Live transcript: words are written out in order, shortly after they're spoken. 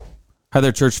Hi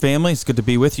there, church family. It's good to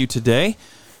be with you today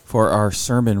for our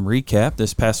sermon recap.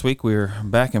 This past week, we were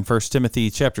back in 1 Timothy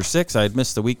chapter 6. I had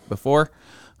missed the week before.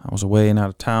 I was away and out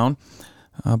of town.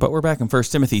 But we're back in 1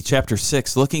 Timothy chapter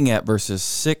 6, looking at verses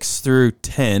 6 through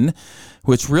 10,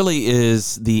 which really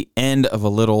is the end of a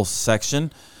little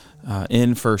section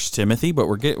in 1 Timothy. But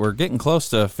we're getting close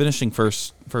to finishing 1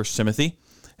 Timothy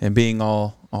and being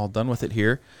all done with it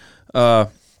here.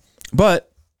 But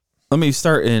let me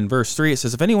start in verse 3. It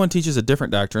says, "If anyone teaches a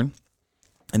different doctrine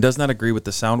and does not agree with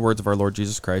the sound words of our Lord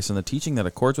Jesus Christ and the teaching that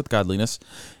accords with godliness,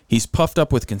 he's puffed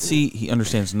up with conceit, he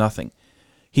understands nothing.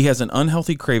 He has an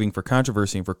unhealthy craving for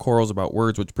controversy and for quarrels about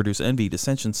words which produce envy,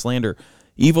 dissension, slander,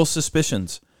 evil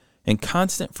suspicions, and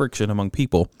constant friction among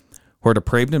people who are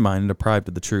depraved in mind and deprived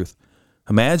of the truth,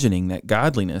 imagining that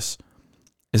godliness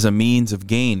is a means of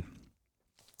gain."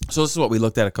 So this is what we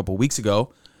looked at a couple weeks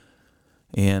ago,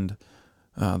 and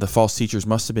the false teachers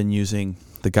must have been using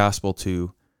the gospel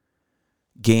to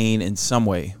gain in some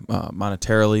way,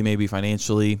 monetarily, maybe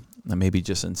financially, maybe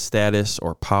just in status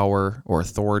or power or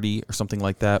authority or something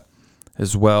like that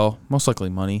as well. Most likely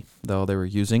money, though, they were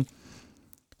using.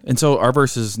 And so our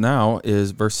verses now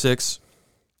is verse 6,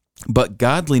 "But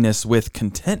godliness with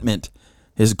contentment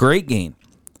is great gain.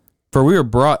 For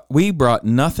we brought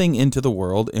nothing into the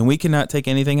world, and we cannot take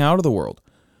anything out of the world.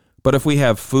 But if we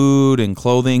have food and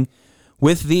clothing,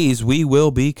 with these we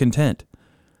will be content.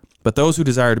 But those who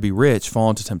desire to be rich fall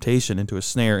into temptation, into a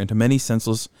snare, into many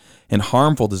senseless and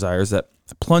harmful desires that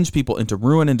plunge people into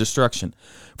ruin and destruction.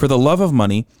 For the love of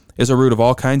money is a root of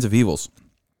all kinds of evils.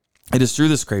 It is through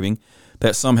this craving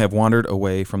that some have wandered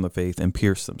away from the faith and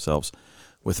pierced themselves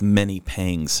with many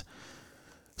pangs."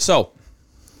 So,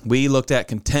 we looked at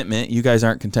contentment. You guys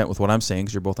aren't content with what I'm saying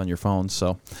because you're both on your phones,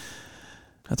 so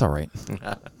that's all right.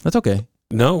 That's okay.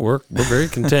 No, we're very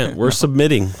content. We're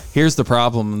submitting. Here's the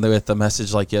problem with the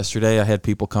message like yesterday. I had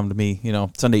people come to me,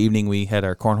 Sunday evening we had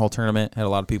our cornhole tournament, had a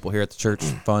lot of people here at the church,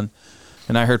 fun.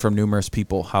 And I heard from numerous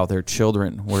people how their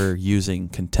children were using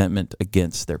contentment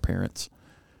against their parents.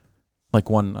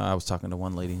 Like I was talking to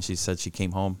one lady and she said she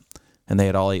came home and they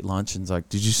had all ate lunch and was like,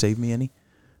 "Did you save me any?"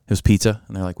 It was pizza.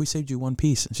 And they're like, "We saved you one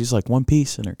piece." And she's like, "One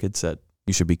piece?" And her kid said,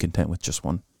 "You should be content with just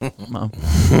one." Mom.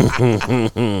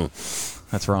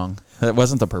 That's wrong. That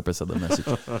wasn't the purpose of the message.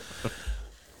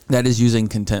 That is using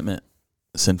contentment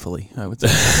sinfully, I would say.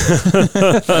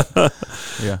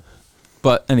 Yeah.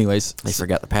 But anyways. They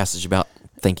forgot the passage about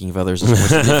thinking of others as more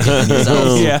significant than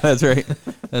yourselves. Yeah, that's right.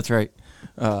 That's right.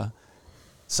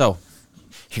 So.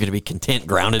 You're going to be content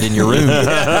grounded in your room.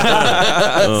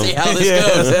 See how this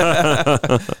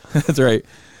goes. That's right.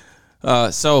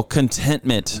 So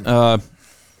contentment. I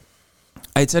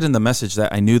had said in the message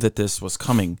that I knew that this was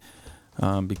coming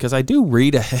because I do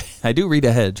read ahead. I do read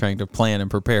ahead, trying to plan and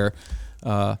prepare.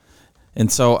 And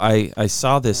so I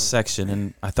saw this section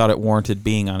and I thought it warranted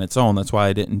being on its own. That's why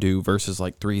I didn't do verses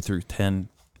like 3 through 10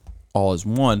 all as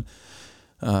one,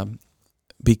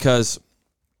 because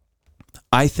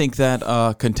I think that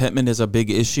contentment is a big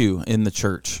issue in the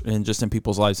church and just in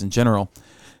people's lives in general.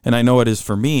 And I know it is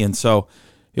for me. And so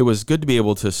it was good to be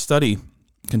able to study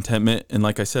contentment and,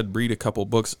 like I said, read a couple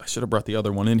books. I should have brought the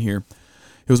other one in here.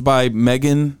 It was by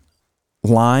Megan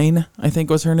Line, I think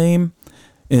was her name.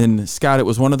 And Scott, it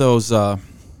was one of those,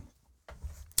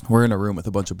 we're in a room with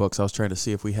a bunch of books. I was trying to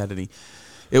see if we had any.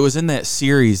 It was in that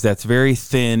series that's very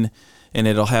thin and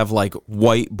it'll have like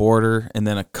white border and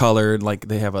then a colored, like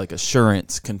they have like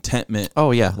assurance, contentment.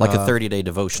 Oh yeah, like a 30-day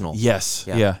devotional. Yes,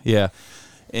 yeah.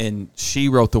 And she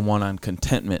wrote the one on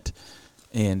contentment.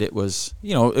 And it was,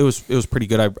 it was pretty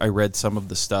good. I read some of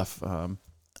the stuff.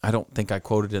 I don't think I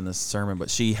quoted in this sermon, but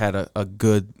she had a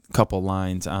good couple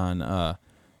lines on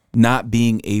not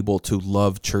being able to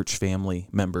love church family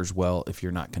members well if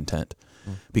you're not content.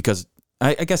 Because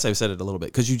I guess I've said it a little bit,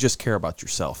 because you just care about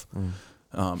yourself.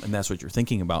 And that's what you're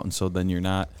thinking about. And so then you're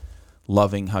not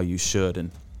loving how you should.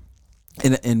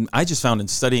 And I just found in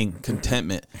studying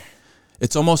contentment,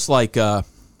 it's almost like the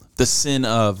sin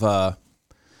of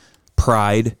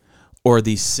pride or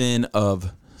the sin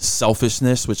of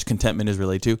selfishness, which contentment is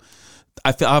related to.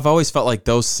 I've always felt like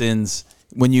those sins,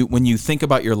 when you think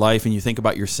about your life and you think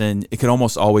about your sin, it can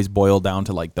almost always boil down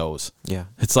to like those. Yeah.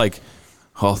 It's like,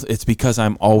 it's because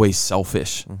I'm always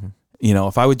selfish. Mm-hmm.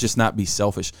 If I would just not be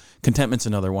selfish. Contentment's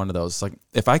another one of those. Like,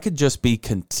 if I could just be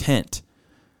content,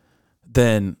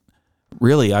 then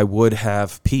really I would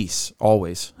have peace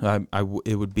always.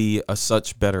 It would be a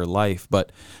such better life.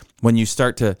 But when you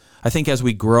start to, I think as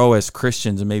we grow as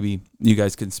Christians, and maybe you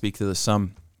guys can speak to this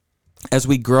some, as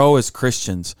we grow as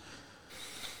Christians,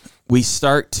 we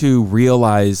start to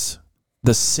realize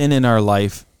the sin in our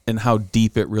life and how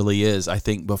deep it really is. I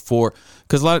think before,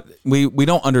 because we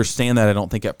don't understand that. I don't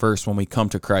think at first when we come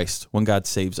to Christ, when God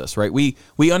saves us, right? We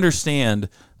understand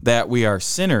that we are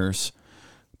sinners,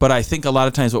 but I think a lot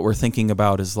of times what we're thinking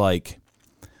about is like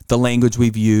the language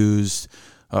we've used,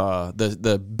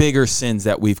 the bigger sins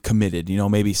that we've committed.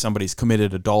 Maybe somebody's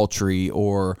committed adultery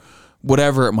or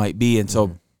whatever it might be, and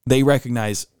so they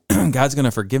recognize God's going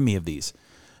to forgive me of these,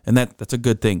 and that's a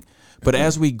good thing. But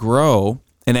as we grow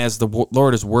and as the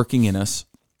Lord is working in us,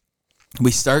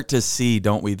 we start to see,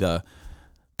 don't we,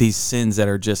 these sins that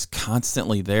are just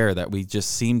constantly there that we just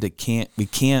seem to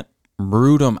can't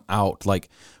root them out, like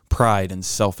pride and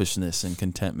selfishness and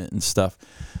contentment and stuff.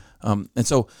 And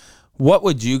so what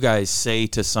would you guys say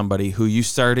to somebody who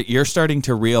you're starting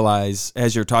to realize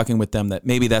as you're talking with them that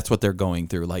maybe that's what they're going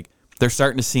through? Like they're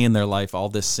starting to see in their life all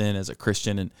this sin as a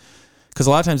Christian, and because a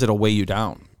lot of times it'll weigh you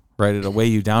down, right? It'll weigh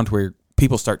you down to where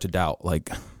people start to doubt. Like,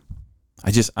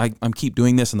 I'm keep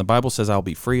doing this, and the Bible says I'll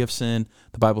be free of sin.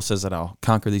 The Bible says that I'll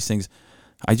conquer these things.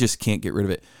 I just can't get rid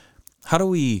of it. How do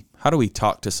we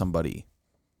talk to somebody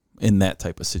in that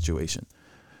type of situation?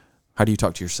 How do you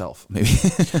talk to yourself? Maybe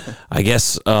I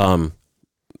guess one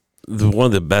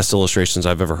of the best illustrations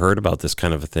I've ever heard about this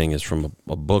kind of a thing is from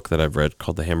a book that I've read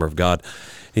called The Hammer of God.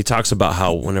 He talks about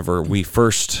how whenever we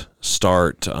first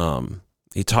start,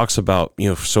 he talks about,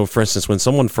 so for instance, when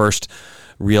someone first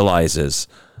realizes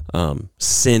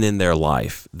sin in their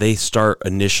life, they start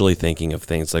initially thinking of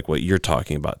things like what you're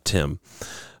talking about, Tim.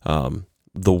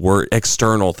 The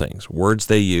external things, words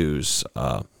they use,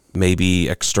 maybe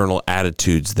external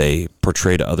attitudes they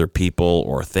portray to other people,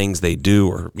 or things they do,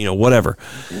 or whatever.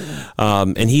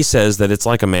 And he says that it's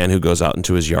like a man who goes out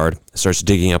into his yard, starts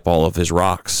digging up all of his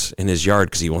rocks in his yard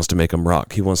because he wants to make them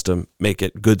rock. He wants to make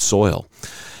it good soil.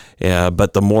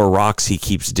 But the more rocks he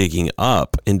keeps digging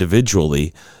up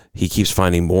individually, he keeps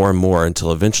finding more and more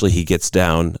until eventually he gets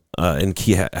down, and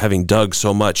having dug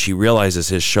so much, he realizes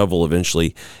his shovel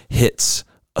eventually hits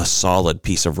a solid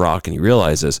piece of rock, and he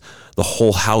realizes the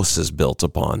whole house is built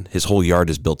upon, his whole yard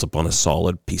is built upon a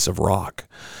solid piece of rock.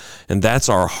 And that's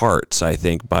our hearts, I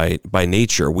think, by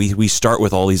nature. We start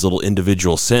with all these little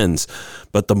individual sins,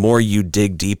 but the more you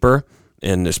dig deeper,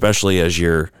 and especially as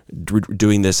you're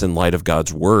doing this in light of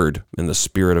God's word and the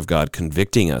Spirit of God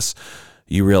convicting us,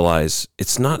 you realize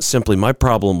it's not simply, my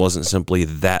problem wasn't simply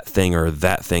that thing or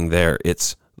that thing there.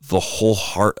 It's the whole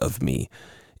heart of me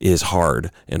is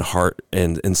hard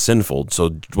and sinful.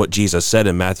 So what Jesus said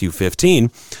in Matthew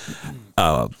 15,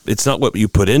 it's not what you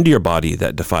put into your body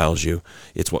that defiles you.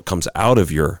 It's what comes out of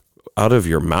your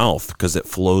mouth, because it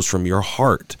flows from your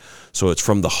heart. So it's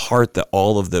from the heart that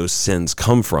all of those sins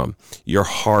come from. Your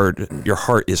heart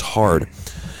is hard.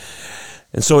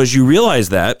 And so as you realize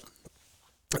that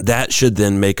should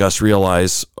then make us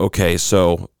realize, okay,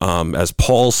 so as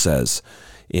Paul says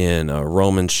in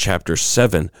Romans chapter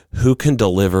 7, who can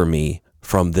deliver me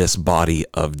from this body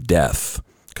of death?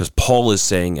 Because Paul is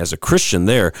saying, as a Christian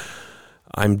there,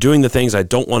 I'm doing the things I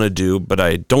don't want to do, but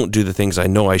I don't do the things I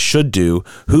know I should do.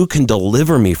 Who can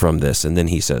deliver me from this? And then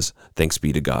he says, thanks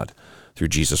be to God through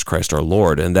Jesus Christ our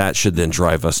Lord. And that should then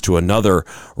drive us to another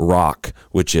rock,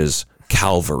 which is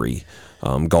Calvary,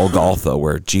 Golgotha,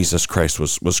 where Jesus Christ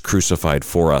was crucified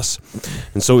for us.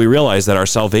 And so we realize that our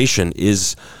salvation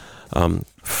is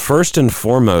first and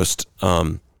foremost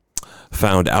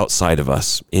found outside of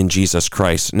us in Jesus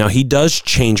Christ. Now, he does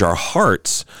change our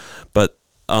hearts, but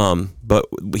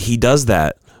he does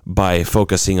that by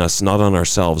focusing us not on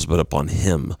ourselves, but upon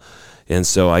him. And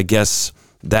so I guess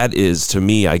that is, to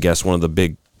me, one of the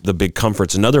big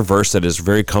comforts. Another verse that is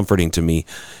very comforting to me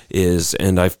is,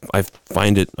 and I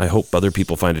find it, I hope other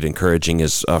people find it encouraging,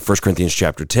 is 1 Corinthians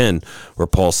chapter 10, where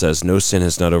Paul says, no sin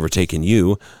has not overtaken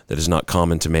you that is not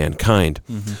common to mankind.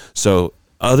 Mm-hmm. So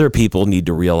other people need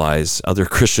to realize, other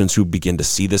Christians who begin to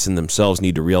see this in themselves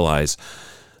need to realize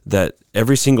that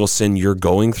every single sin you're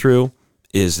going through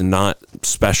is not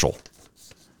special.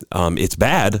 It's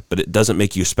bad, but it doesn't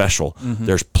make you special. Mm-hmm.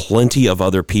 There's plenty of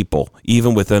other people,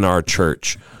 even within our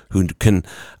church, who can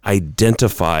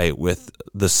identify with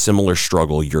the similar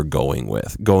struggle you're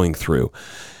going through.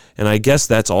 And I guess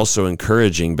that's also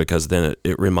encouraging, because then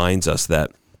it reminds us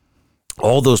that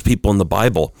all those people in the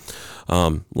Bible,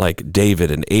 like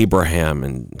David and Abraham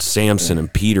and Samson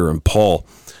and Peter and Paul,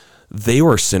 they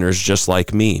were sinners just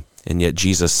like me, and yet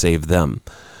Jesus saved them.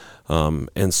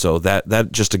 And so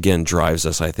that just, again, drives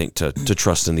us, I think, to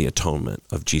trust in the atonement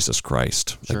of Jesus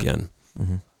Christ. Sure. Again.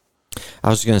 Mm-hmm. I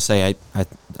was going to say, I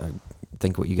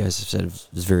think what you guys have said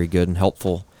is very good and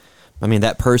helpful. I mean,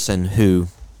 that person who,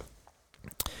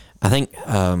 I think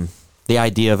the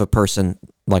idea of a person,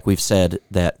 like we've said,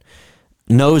 that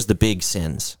knows the big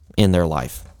sins in their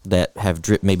life that have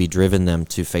maybe driven them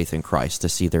to faith in Christ, to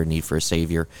see their need for a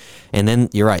Savior. And then,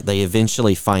 you're right, they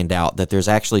eventually find out that there's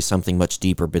actually something much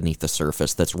deeper beneath the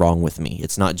surface that's wrong with me.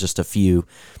 It's not just a few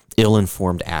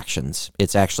ill-informed actions.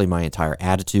 It's actually my entire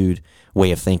attitude,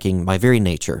 way of thinking, my very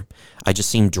nature. I just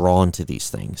seem drawn to these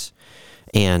things.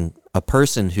 And a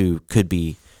person who could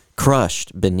be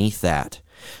crushed beneath that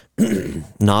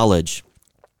knowledge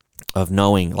of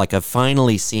knowing, like of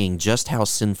finally seeing just how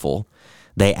sinful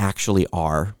they actually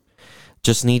are,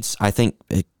 just needs, I think,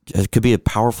 it could be a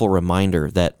powerful reminder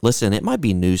that, listen, it might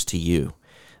be news to you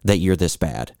that you're this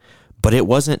bad, but it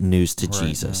wasn't news to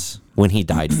Jesus when he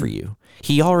died for you.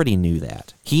 He already knew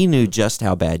that. He knew just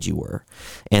how bad you were.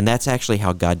 And that's actually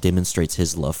how God demonstrates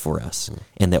his love for us.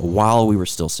 And that while we were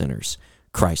still sinners,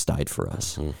 Christ died for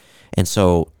us. And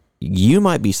so you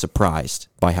might be surprised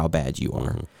by how bad you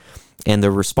are. And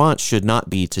the response should not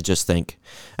be to just think,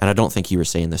 and I don't think you were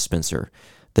saying this, Spencer,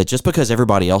 that just because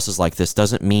everybody else is like this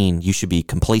doesn't mean you should be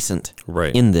complacent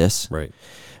in this. Right.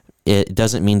 It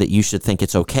doesn't mean that you should think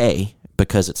it's okay,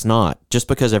 because it's not. Just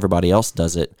because everybody else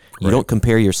does it, you don't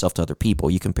compare yourself to other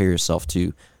people. You compare yourself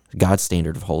to God's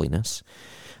standard of holiness.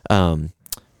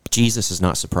 Jesus is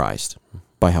not surprised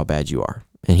by how bad you are.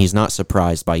 And he's not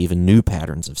surprised by even new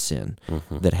patterns of sin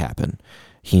that happen.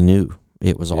 He knew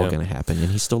it was all going to happen,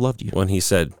 and he still loved you. When he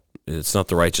said, it's not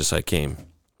the righteous I came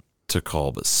to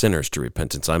call, but sinners to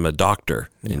repentance. I'm a doctor,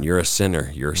 and you're a sinner.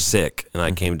 You're sick, and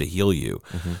I came to heal you.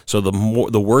 So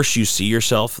the worse you see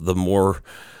yourself, the more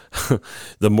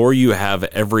you have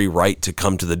every right to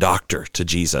come to the doctor, to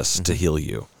Jesus, to heal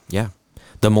you. Yeah.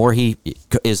 The more he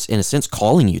is, in a sense,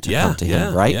 calling you to come to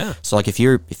him, right? Yeah. So, like, if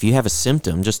you have a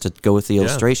symptom, just to go with the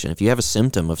illustration, if you have a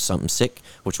symptom of something sick,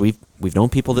 which we've known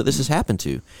people that this has happened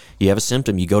to, you have a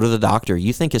symptom, you go to the doctor,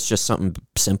 you think it's just something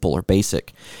simple or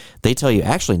basic. They tell you,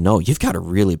 actually, no, you've got a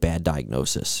really bad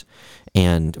diagnosis,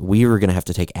 and we are going to have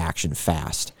to take action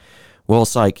fast. Well,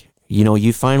 it's like,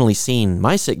 you've finally seen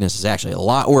my sickness is actually a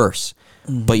lot worse,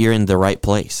 but you're in the right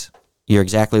place. You're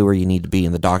exactly where you need to be,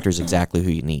 and the doctor's exactly who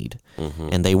you need.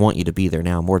 And they want you to be there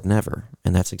now more than ever.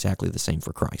 And that's exactly the same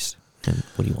for Christ and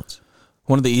what he wants.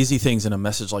 One of the easy things in a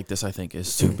message like this, I think,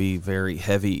 is to be very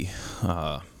heavy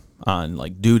on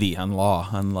like duty, on law,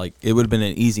 on like, it would have been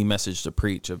an easy message to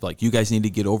preach of like, you guys need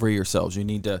to get over yourselves. You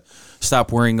need to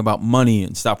stop worrying about money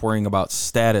and stop worrying about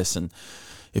status. And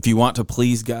if you want to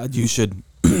please God, you should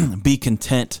be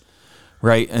content,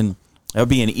 right? And that would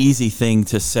be an easy thing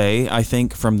to say, I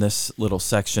think, from this little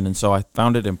section. And so I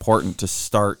found it important to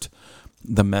start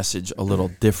the message a little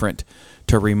different,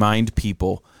 to remind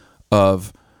people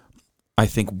of, I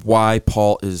think, why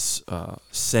Paul is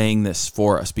saying this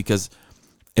for us, because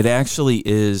it actually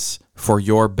is for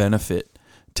your benefit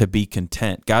to be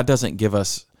content. God doesn't give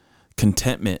us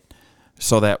contentment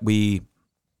so that we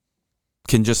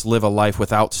can just live a life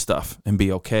without stuff and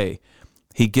be okay.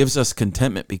 He gives us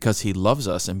contentment because he loves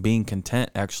us, and being content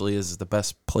actually is the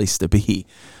best place to be.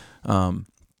 And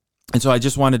so I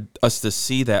just wanted us to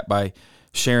see that by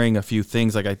sharing a few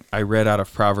things. Like I read out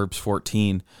of Proverbs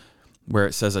 14, where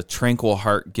it says, a tranquil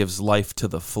heart gives life to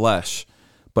the flesh,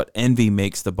 but envy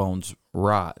makes the bones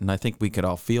rot. And I think we could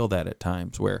all feel that at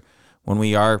times, where when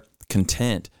we are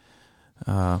content,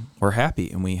 we're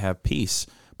happy and we have peace.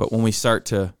 But when we start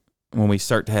to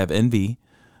have envy,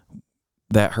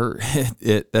 that hurt.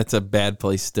 That's a bad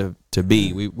place to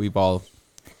be. We've all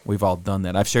done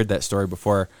that. I've shared that story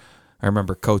before. I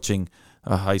remember coaching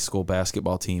a high school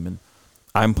basketball team, and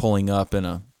I'm pulling up in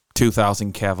a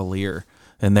 2000 Cavalier,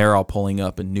 and they're all pulling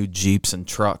up in new Jeeps and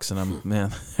trucks, and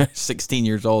I'm 16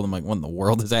 years old. I'm like, what in the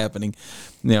world is happening?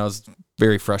 It's a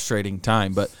very frustrating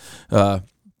time, but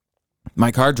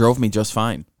my car drove me just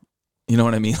fine. You know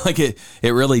what I mean? Like it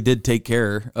really did take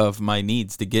care of my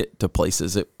needs to get to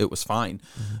places. It was fine,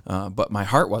 but my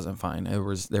heart wasn't fine. There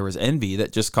was envy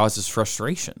that just causes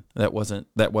frustration. That wasn't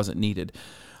needed.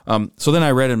 So then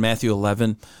I read in Matthew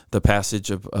 11 the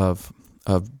passage of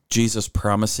Jesus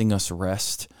promising us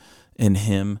rest in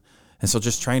Him, and so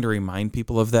just trying to remind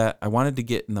people of that. I wanted to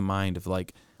get in the mind of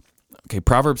like, okay,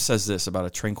 Proverbs says this about a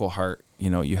tranquil heart.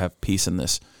 You have peace in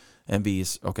this. Envy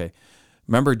is okay.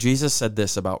 Remember, Jesus said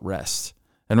this about rest.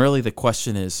 And really the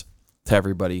question is to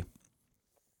everybody,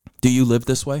 do you live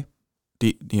this way?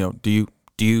 Do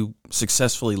you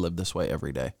successfully live this way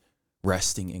every day,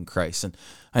 resting in Christ? And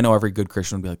I know every good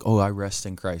Christian would be like, oh, I rest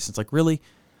in Christ. It's like, really?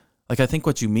 Like, I think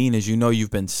what you mean is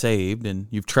you've been saved and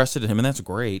you've trusted in Him, and that's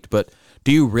great, but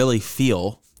do you really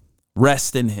feel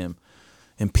rest in Him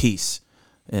and peace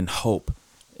and hope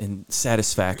and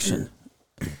satisfaction?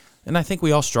 And I think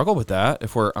we all struggle with that,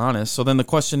 if we're honest. So then the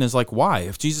question is like, why?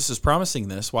 If Jesus is promising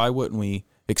this, why wouldn't we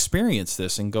experience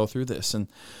this and go through this. And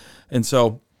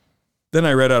so then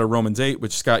I read out of Romans 8,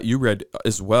 which Scott, you read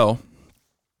as well.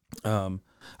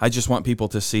 I just want people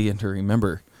to see and to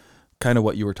remember kind of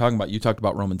what you were talking about. You talked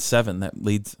about Romans 7, that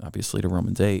leads obviously to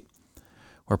Romans 8,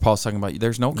 where Paul's talking about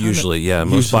there's no Usually, yeah.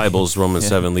 Most Bibles, Romans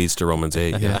 7 leads to Romans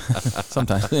 8. Yeah.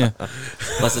 Sometimes, yeah.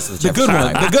 Unless it's The good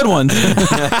one, the good ones.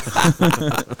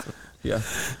 Yeah.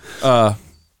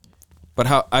 But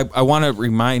how I want to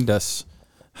remind us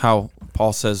how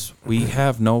Paul says we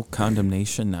have no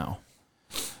condemnation now.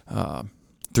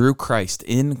 Through Christ,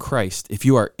 in Christ. If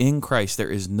you are in Christ,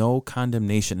 there is no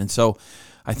condemnation. And so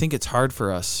I think it's hard for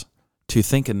us to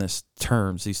think in these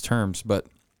terms, but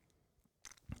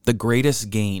the greatest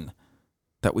gain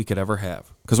that we could ever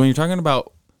have. Because when you're talking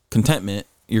about contentment,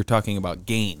 you're talking about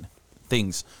gain,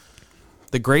 things.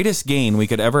 The greatest gain we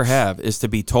could ever have is to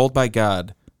be told by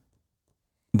God,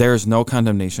 there is no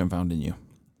condemnation found in you.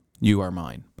 You are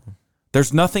mine.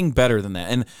 There's nothing better than that.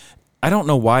 And I don't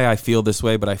know why I feel this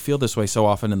way, but I feel this way so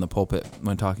often in the pulpit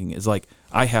when talking. It's like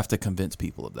I have to convince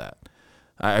people of that.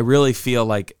 I really feel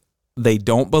like they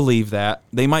don't believe that.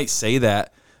 They might say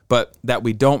that, but that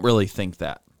we don't really think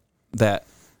that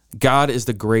God is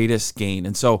the greatest gain.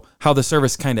 And so how the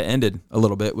service kind of ended a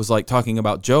little bit was like talking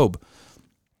about Job.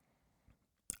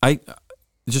 I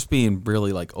just being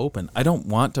really like open. I don't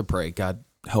want to pray, God,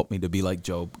 help me to be like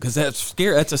Job, because that's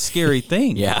scary. That's a scary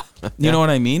thing. Yeah. You know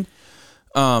what I mean?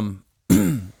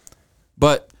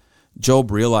 But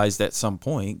Job realized at some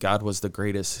point God was the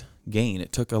greatest gain.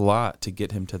 It took a lot to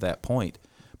get him to that point.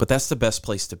 But that's the best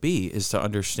place to be, is to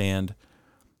understand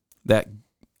that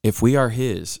if we are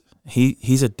his,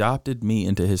 he's adopted me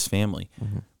into his family.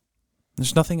 Mm-hmm.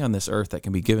 There's nothing on this earth that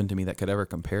can be given to me that could ever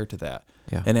compare to that.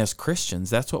 Yeah. And as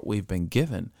Christians, that's what we've been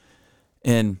given.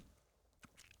 And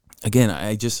again,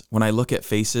 when I look at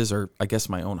faces, or I guess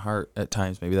my own heart at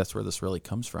times, maybe that's where this really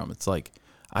comes from. It's like,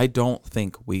 I don't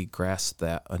think we grasp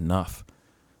that enough,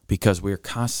 because we're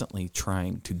constantly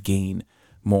trying to gain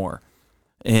more.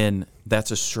 And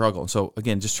that's a struggle. So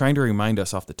again, just trying to remind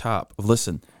us off the top of,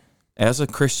 listen, as a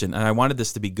Christian, and I wanted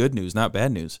this to be good news, not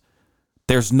bad news,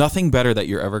 there's nothing better that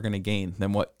you're ever going to gain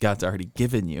than what God's already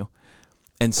given you.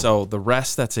 And so the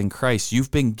rest that's in Christ,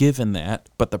 you've been given that,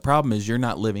 but the problem is you're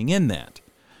not living in that.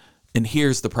 And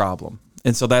here's the problem.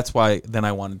 And so that's why then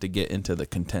I wanted to get into the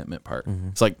contentment part. Mm-hmm.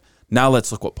 It's like, now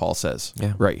let's look what Paul says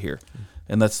right here.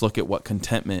 And let's look at what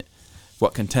contentment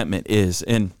is.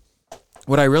 And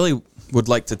what I really would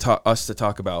like to us to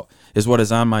talk about is what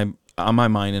is on my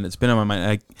mind, and it's been on my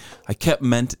mind. I kept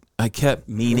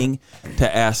meaning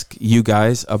to ask you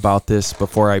guys about this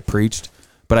before I preached,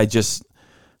 but I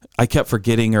kept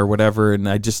forgetting or whatever, and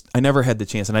I never had the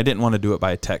chance, and I didn't want to do it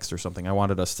by a text or something. I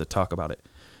wanted us to talk about it.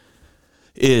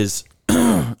 Is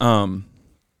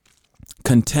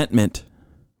contentment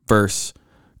versus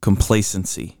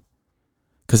complacency,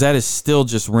 because that is still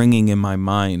just ringing in my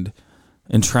mind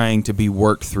and trying to be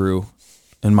worked through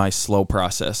in my slow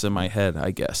process in my head,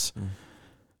 I guess.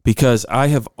 Because I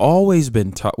have always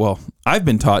been taught, I've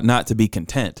been taught not to be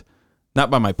content, not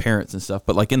by my parents and stuff,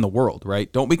 but like in the world,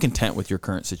 right? Don't be content with your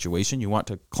current situation. You want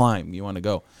to climb, you want to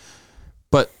go.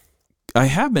 But I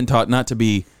have been taught not to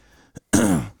be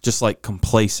just like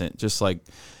complacent, just like,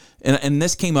 and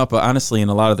this came up honestly in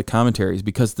a lot of the commentaries,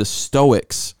 because the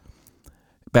Stoics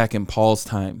back in Paul's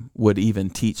time would even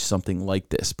teach something like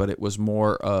this, but it was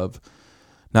more of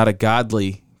not a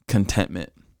godly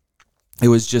contentment. It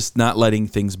was just not letting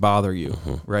things bother you,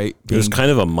 right? It was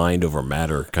kind of a mind over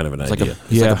matter kind of an idea.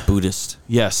 It's like a Buddhist.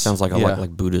 Yes. Sounds like a lot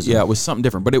like Buddhism. Yeah, it was something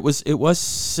different, but it was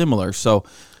similar. So,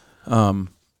 I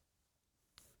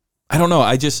don't know.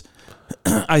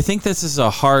 I think this is a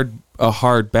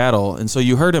hard battle. And so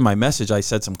you heard in my message, I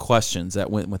said some questions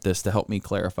that went with this to help me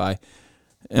clarify.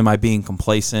 Am I being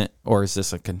complacent, or is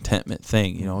this a contentment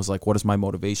thing? You know, it's like, what is my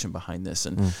motivation behind this?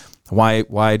 And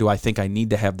why do I think I need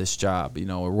to have this job, you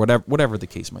know, or whatever the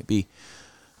case might be.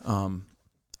 I don't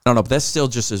know, but that still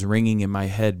just is ringing in my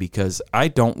head, because I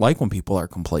don't like when people are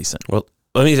complacent. Well,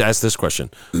 let me ask this question.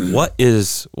 What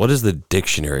is the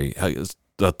dictionary,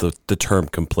 the term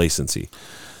complacency?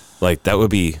 Like, that would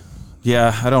be...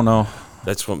 Yeah, I don't know.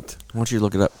 That's what... Why don't you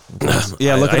look it up?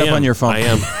 Yeah, look it up on your phone. I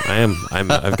am.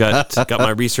 I've got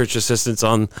my research assistants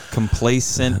on.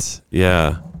 Complacent.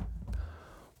 Yeah.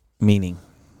 Meaning.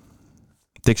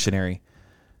 Dictionary.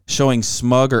 Showing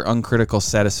smug or uncritical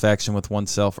satisfaction with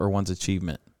oneself or one's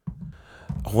achievement.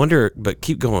 I wonder, but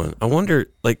keep going. I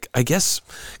wonder, like, I guess,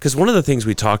 because one of the things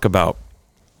we talk about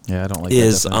I don't like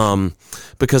is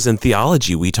because in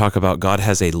theology we talk about God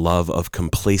has a love of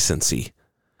complacency.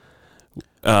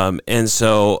 And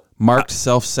so Marked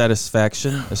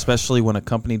self-satisfaction, especially when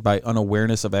accompanied by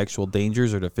unawareness of actual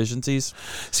dangers or deficiencies.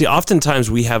 see, oftentimes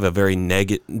we have a very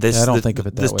negative. I don't think of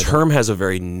it that this way, term has a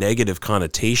very negative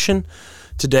connotation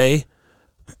today.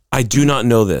 I do not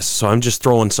know this, so I'm just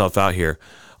throwing stuff out here.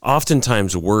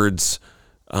 Oftentimes, words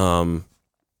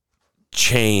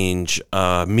change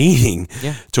meaning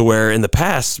to where in the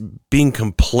past, being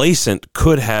complacent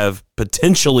could have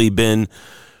potentially been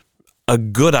a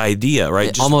good idea,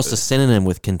 right? Almost a synonym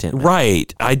with contentment.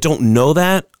 Right. I don't know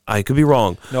that. I could be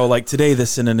wrong. No, like today, the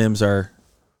synonyms are,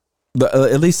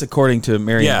 at least according to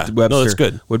Merriam-Webster, no, that's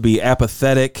good. would be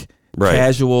apathetic, Right.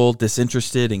 casual,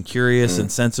 disinterested, and curious, and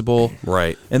sensible.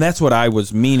 Right. And that's what I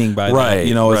was meaning by that. Right,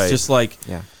 You know, it's right. just like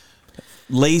Yeah.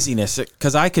 laziness.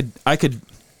 Because I could,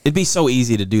 it'd be so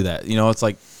easy to do that. You know, it's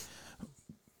like,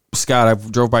 Scott, I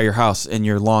drove by your house and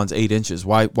your lawn's 8 inches.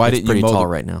 Why It's didn't you pretty mow tall the-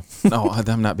 right now. No,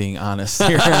 I'm not being honest.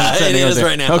 Here. It is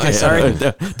right now. Okay, sorry.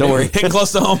 Don't worry. Hitting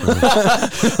close to home.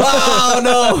 Oh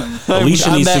no! Alicia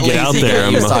I'm needs to that get out lazy there. guy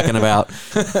he was talking about.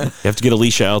 You have to get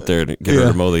Alicia out there to get her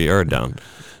to mow the yard down.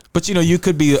 But you know, you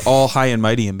could be all high and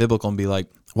mighty and biblical and be like,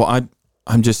 "Well,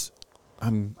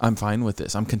 I'm fine with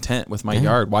this. I'm content with my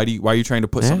yard. Why are you trying to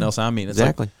put something else on me?" And it's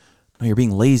Exactly. like, no, you're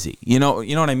being lazy. You know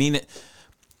what I mean?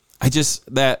 I just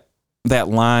that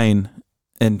line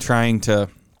and trying to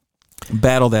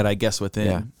battle that, I guess, within.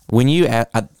 Yeah. When you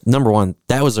number one,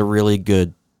 that was a really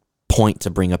good point to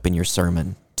bring up in your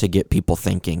sermon to get people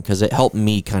thinking, because it helped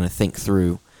me kind of think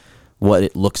through what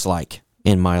it looks like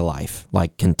in my life,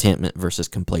 like contentment versus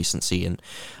complacency. And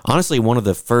honestly, one of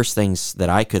the first things that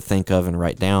I could think of and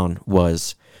write down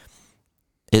was,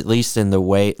 at least in the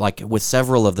way, like with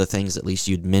several of the things at least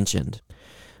you'd mentioned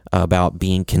about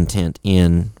being content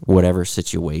in whatever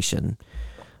situation,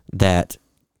 that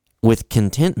with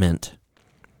contentment,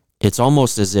 it's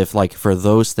almost as if, like, for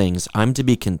those things, I'm to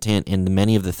be content in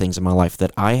many of the things in my life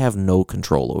that I have no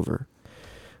control over.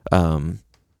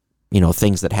 You know,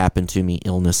 things that happen to me,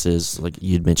 illnesses, like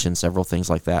you'd mentioned several things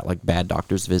like that, like bad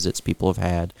doctor's visits people have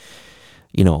had.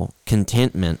 You know,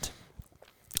 contentment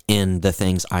in the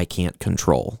things I can't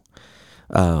control.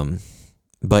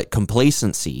 But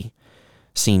complacency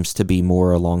seems to be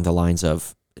more along the lines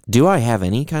of, do I have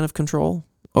any kind of control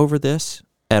over this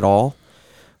at all?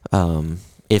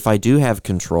 If I do have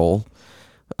control,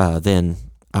 then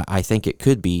I think it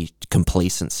could be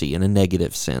complacency in a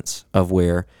negative sense, of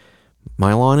where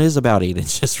my lawn is about 8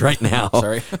 inches right now.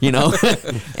 Sorry. You know,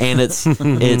 and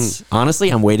it's honestly,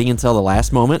 I'm waiting until the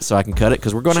last moment so I can cut it,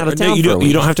 because we're going out of town. You for a don't, week.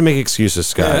 you don't have to make excuses,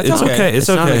 Scott. Yeah, it's it's okay. okay. It's It's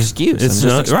okay. not an excuse. It's I'm just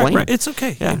not explaining. right. It's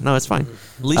okay. Yeah, no, it's fine.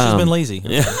 Alicia's been lazy.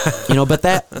 You know, but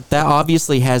that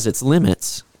obviously has its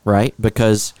limits, right?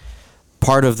 Because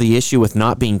part of the issue with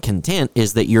not being content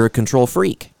is that you're a control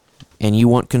freak and you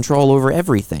want control over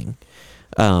everything.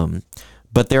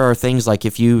 But there are things like,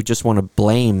 if you just want to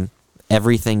blame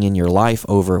everything in your life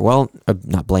over, well,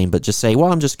 not blame, but just say,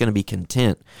 well, I'm just going to be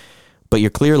content. But you're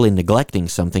clearly neglecting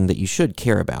something that you should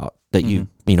care about, that you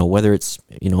know, whether it's,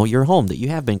 you know, your home, that you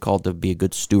have been called to be a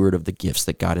good steward of the gifts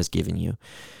that God has given you.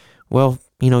 Well,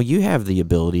 you know, you have the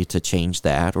ability to change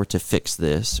that, or to fix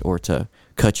this, or to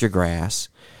cut your grass,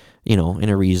 you know, in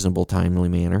a reasonable, timely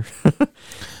manner.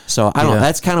 So I don't know.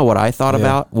 That's kind of what I thought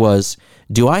about was,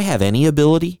 do I have any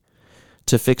ability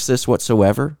to fix this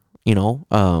whatsoever, you know,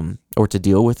 or to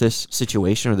deal with this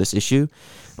situation or this issue?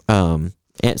 And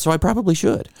so I probably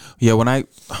should. Yeah, when I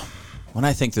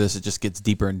think through this, it just gets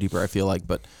deeper and deeper, I feel like.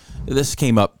 But this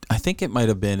came up, I think it might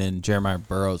have been in Jeremiah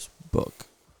Burroughs' book.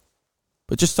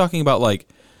 But just talking about, like,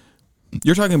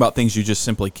 you're talking about things you just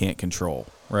simply can't control,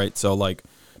 right? So, like,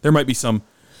 there might be some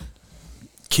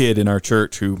kid in our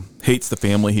church who hates the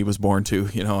family he was born to,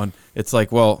 you know, and it's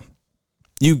like, well,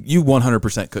 you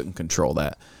 100% couldn't control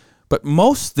that. But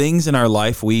most things in our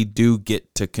life we do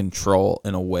get to control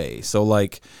in a way. So,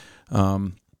 like,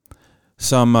 some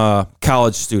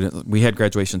college student, we had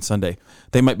graduation Sunday,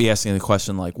 they might be asking the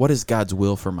question, like, what is God's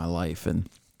will for my life? And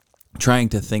trying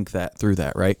to think that through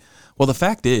that, right? Well, the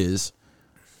fact is,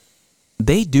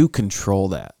 they do control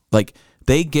that. Like,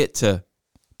 they get to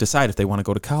decide if they want to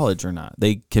go to college or not.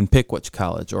 They can pick which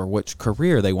college or which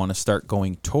career they want to start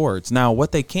going towards. Now,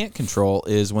 what they can't control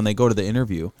is when they go to the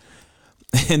interview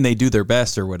and they do their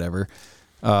best or whatever,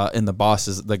 and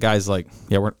the guy's like,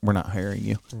 yeah, we're not hiring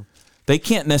you. They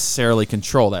can't necessarily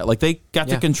control that. Like, they got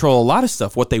to control a lot of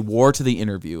stuff, what they wore to the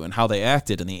interview and how they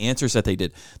acted and the answers that they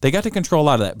did. They got to control a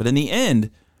lot of that. But in the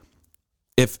end,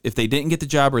 if they didn't get the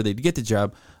job or they did get the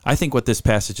job, I think what this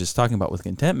passage is talking about with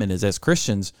contentment is, as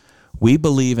Christians, we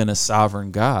believe in a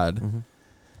sovereign God. Mm-hmm.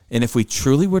 And if we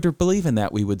truly were to believe in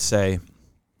that, we would say,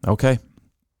 okay,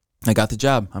 I got the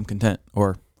job, I'm content.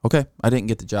 Or, okay, I didn't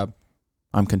get the job,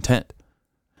 I'm content.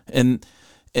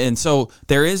 And so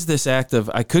there is this act of,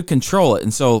 I could control it.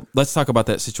 And so let's talk about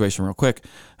that situation real quick.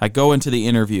 I go into the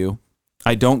interview,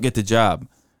 I don't get the job.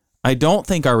 I don't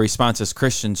think our response as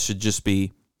Christians should just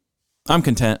be, I'm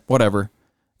content, whatever.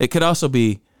 It could also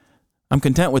be, I'm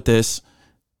content with this,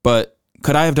 but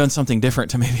could I have done something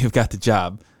different to maybe have got the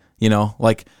job? You know,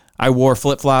 like I wore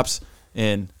flip-flops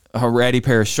and a ratty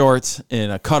pair of shorts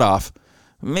and a cutoff.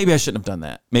 Maybe I shouldn't have done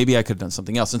that. Maybe I could have done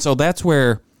something else. And so that's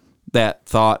where that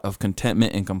thought of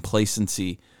contentment and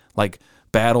complacency like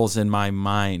battles in my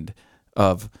mind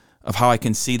of how I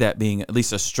can see that being at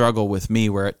least a struggle with me,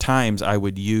 where at times I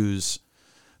would use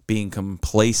being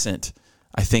complacent,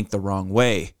 I think, the wrong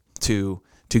way to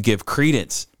give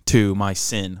credence to my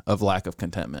sin of lack of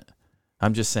contentment.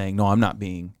 I'm just saying, no, I'm not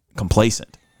being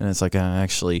complacent. And it's like,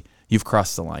 actually, you've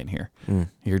crossed the line here.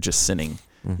 You're just sinning,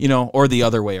 you know, or the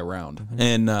other way around.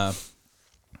 And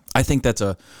I think that's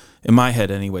in my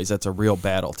head anyways, that's a real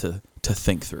battle to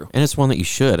think through. And it's one that you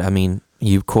should. I mean,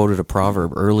 you quoted a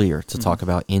proverb earlier to talk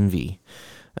about envy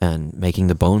and making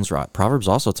the bones rot. Proverbs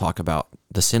also talk about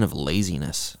the sin of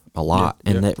laziness a lot,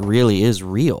 and that really is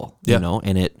real, you know,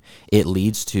 and it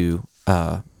leads to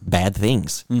bad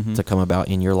things to come about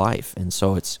in your life. And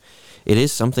so it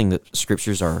is something that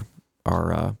scriptures are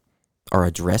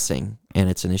addressing, and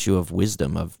it's an issue of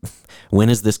wisdom of when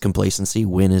is this complacency,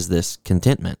 when is this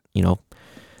contentment, you know.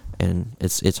 And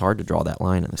it's hard to draw that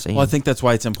line in the sand. Well, I think that's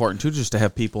why it's important too, just to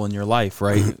have people in your life,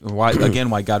 right?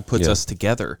 Why God puts us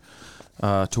together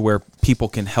to where people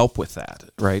can help with that,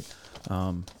 right?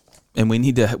 And we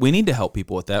need to help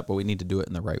people with that, but we need to do it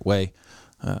in the right way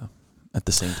at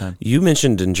the same time. You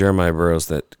mentioned in Jeremiah Burroughs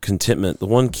that contentment, the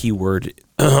one key word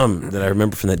that I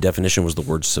remember from that definition was the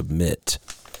word submit.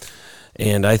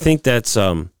 And I think that's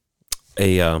a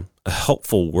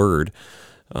helpful word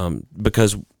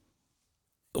because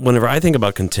whenever I think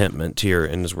about contentment here,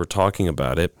 and as we're talking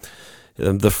about it,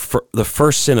 the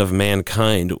first sin of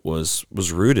mankind was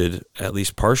rooted, at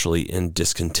least partially, in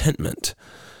discontentment.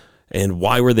 And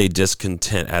why were they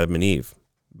discontent, Adam and Eve?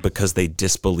 Because they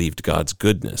disbelieved God's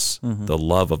goodness, the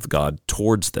love of God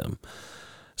towards them.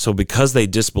 So because they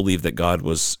disbelieved that God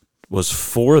was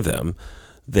for them,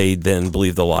 they then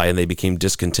believed the lie and they became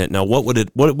discontent. Now, what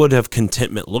would have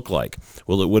contentment look like?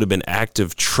 Well, it would have been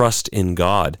active trust in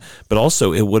God, but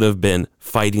also it would have been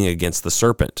fighting against the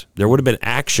serpent. There would have been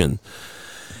action.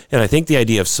 And I think the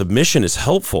idea of submission is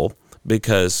helpful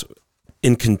because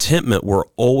in contentment, we're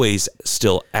always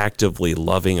still actively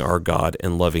loving our God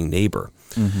and loving neighbor.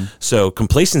 So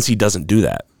complacency doesn't do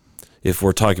that. If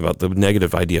we're talking about the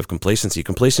negative idea of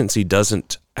complacency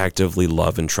doesn't actively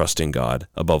love and trust in God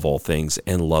above all things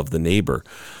and love the neighbor.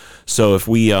 So if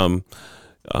we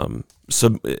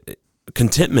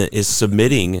contentment is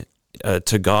submitting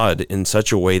to God in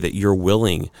such a way that you're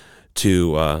willing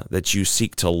to that you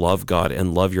seek to love God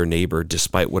and love your neighbor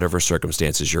despite whatever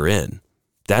circumstances you're in.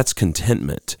 That's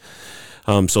contentment.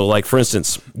 So like, for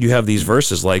instance, you have these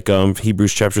verses like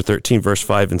Hebrews chapter 13, verse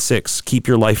 5 and 6. Keep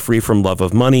your life free from love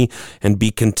of money and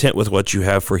be content with what you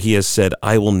have, for he has said,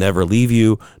 I will never leave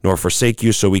you nor forsake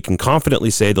you. So we can confidently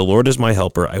say, the Lord is my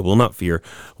helper. I will not fear.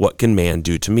 What can man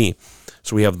do to me?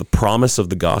 So we have the promise of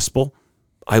the gospel.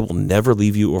 I will never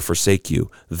leave you or forsake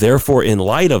you. Therefore, in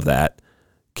light of that,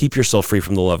 keep yourself free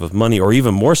from the love of money, or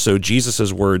even more so,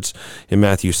 Jesus' words in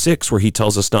Matthew 6, where he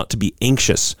tells us not to be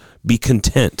anxious, be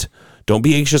content. Don't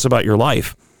be anxious about your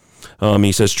life.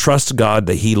 He says, trust God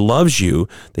that he loves you,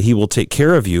 that he will take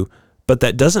care of you. But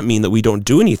that doesn't mean that we don't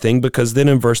do anything, because then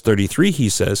in verse 33, he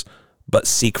says, but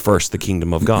seek first the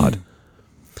kingdom of God.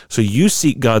 So you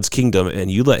seek God's kingdom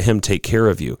and you let him take care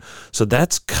of you. So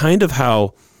that's kind of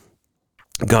how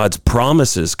God's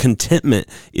promises, contentment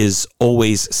is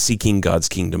always seeking God's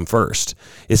kingdom first.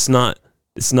 It's not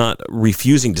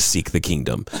refusing to seek the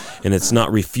kingdom, and it's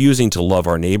not refusing to love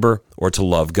our neighbor or to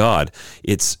love God.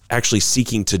 It's actually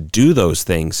seeking to do those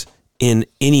things in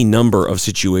any number of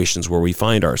situations where we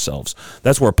find ourselves.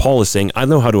 That's where Paul is saying, I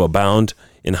know how to abound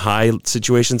in high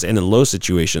situations and in low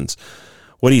situations.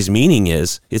 What he's meaning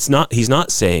is, he's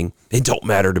not saying, it don't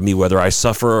matter to me whether I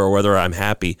suffer or whether I'm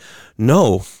happy.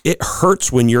 No, it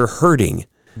hurts when you're hurting.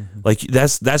 Like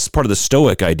that's part of the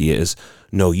Stoic idea is,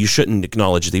 no, you shouldn't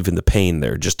acknowledge even the pain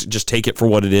there. Just take it for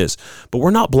what it is. But we're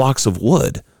not blocks of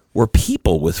wood. We're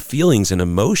people with feelings and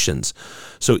emotions.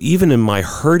 So even in my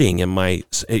hurting and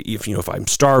if I'm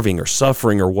starving or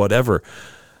suffering or whatever,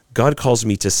 God calls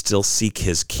me to still seek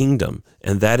his kingdom.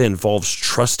 And that involves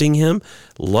trusting him,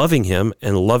 loving him,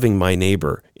 and loving my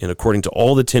neighbor according to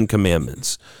all the 10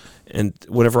 commandments. And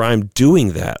whenever I'm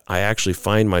doing that, I actually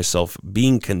find myself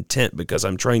being content because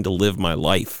I'm trying to live my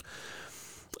life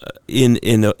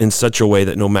in such a way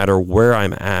that no matter where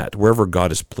I'm at, wherever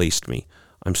God has placed me,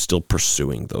 I'm still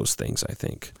pursuing those things, I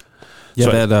think. Yeah,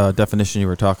 So that definition you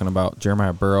were talking about,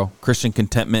 Jeremiah Burrow, Christian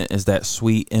contentment is that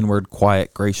sweet, inward,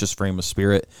 quiet, gracious frame of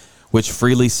spirit, which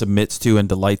freely submits to and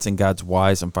delights in God's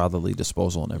wise and fatherly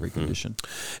disposal in every condition.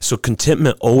 So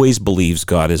contentment always believes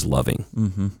God is loving.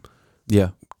 Mm-hmm. Yeah.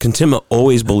 Contentment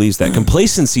always believes that.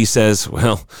 Complacency says,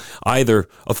 well, either,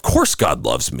 of course God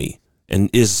loves me and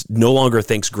is no longer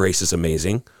thinks grace is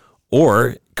amazing,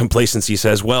 or complacency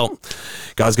says, well,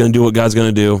 God's going to do what God's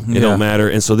going to do. It don't matter.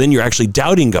 And so then you're actually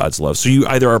doubting God's love. So you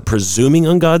either are presuming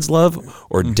on God's love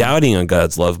or doubting on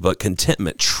God's love, but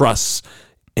contentment trusts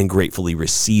and gratefully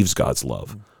receives God's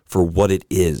love for what it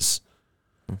is.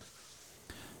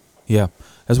 Yeah.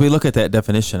 As we look at that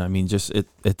definition, I mean, just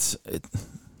it's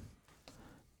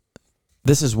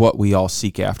this is what we all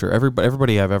seek after.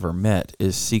 Everybody I've ever met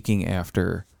is seeking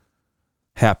after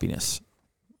happiness.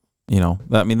 You know,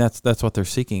 I mean, that's what they're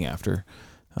seeking after.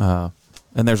 And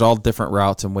there's all different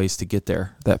routes and ways to get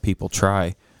there that people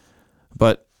try.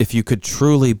 But if you could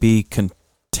truly be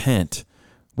content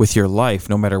with your life,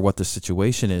 no matter what the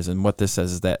situation is, and what this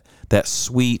says is that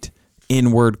sweet,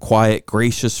 inward, quiet,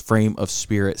 gracious frame of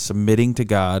spirit, submitting to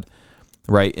God,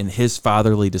 right, in his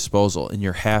fatherly disposal, and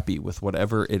you're happy with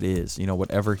whatever it is, you know,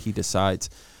 whatever he decides,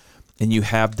 and you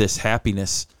have this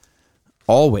happiness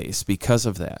always because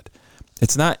of that.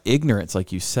 It's not ignorance,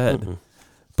 like you said,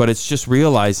 but it's just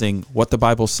realizing what the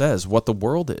Bible says, what the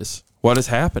world is, what is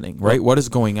happening, right, what is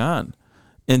going on.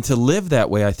 And to live that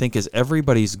way, I think, is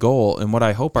everybody's goal. And what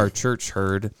I hope our church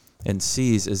heard and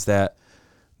sees is that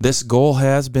this goal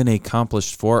has been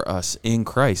accomplished for us in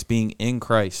Christ, being in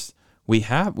Christ. We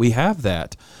have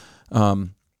that.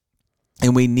 And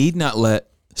we need not let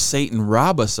Satan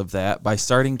rob us of that by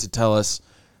starting to tell us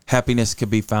happiness could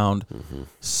be found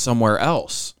somewhere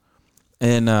else.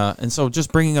 And so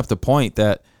just bringing up the point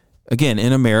that, again,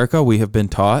 in America, we have been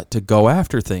taught to go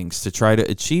after things, to try to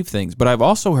achieve things. But I've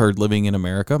also heard, living in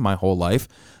America my whole life,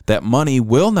 that money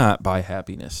will not buy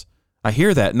happiness. I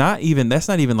hear that. That's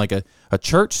not even like a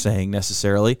church saying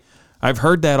necessarily. I've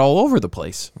heard that all over the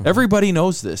place. Everybody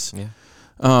knows this. Yeah.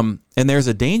 And there's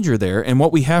a danger there. And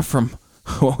what we have from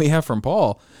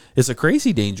Paul is a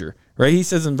crazy danger, right? He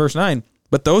says in verse 9,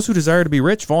 "But those who desire to be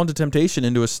rich fall into temptation,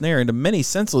 into a snare, into many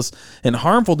senseless and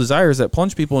harmful desires that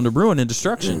plunge people into ruin and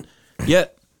destruction."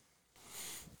 Yet,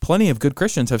 plenty of good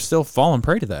Christians have still fallen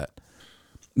prey to that.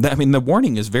 I mean, the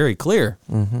warning is very clear.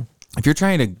 Mm-hmm. If you're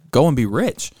trying to go and be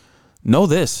rich, know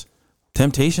this: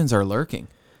 temptations are lurking.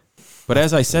 But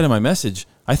as I said in my message,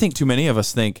 I think too many of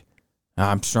us think,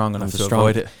 I'm strong enough to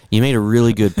avoid it. You made a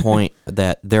really good point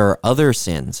that there are other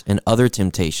sins and other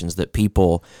temptations that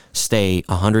people stay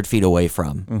 100 feet away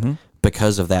from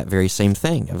because of that very same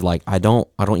thing of like, I don't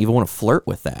even want to flirt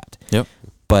with that. Yep.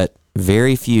 But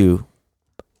very few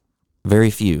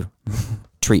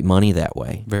treat money that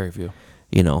way. Very few.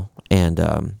 You know, and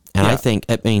I think,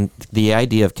 I mean, the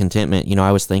idea of contentment, you know,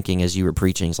 I was thinking as you were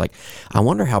preaching, it's like, I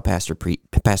wonder how Pastor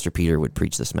Peter would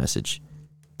preach this message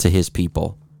to his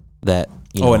people that,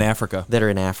 you know, in Africa. That are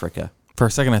in Africa. For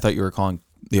a second, I thought you were calling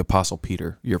the Apostle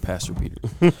Peter your Pastor Peter.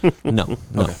 No.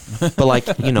 But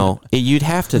like, you know, you'd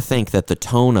have to think that the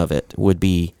tone of it would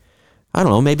be, I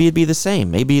don't know, maybe it'd be the same.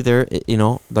 Maybe they're, you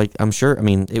know, like, I'm sure, I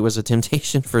mean, it was a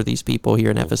temptation for these people here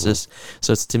in Ephesus.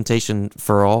 So it's a temptation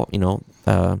for all, you know.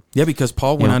 Yeah, because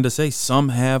Paul went on to say, some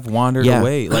have wandered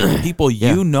away. Like people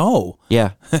you know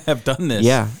have done this.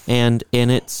 Yeah, and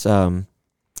it's,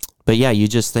 but yeah, you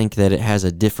just think that it has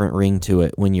a different ring to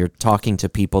it when you're talking to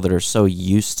people that are so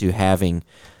used to having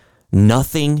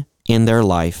nothing in their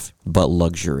life but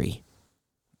luxury.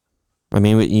 I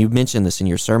mean, you mentioned this in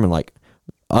your sermon, like,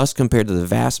 us compared to the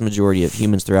vast majority of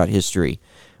humans throughout history,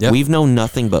 we've known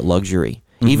nothing but luxury.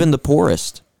 Mm-hmm. Even the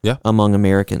poorest among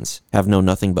Americans have known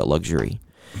nothing but luxury.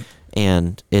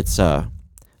 And it's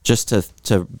just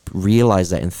to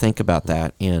realize that and think about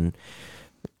that and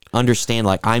understand,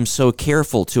 like, I'm so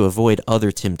careful to avoid other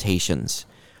temptations.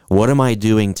 What am I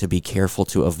doing to be careful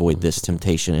to avoid this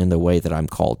temptation in the way that I'm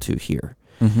called to here?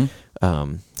 Mm-hmm.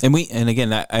 And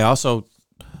again,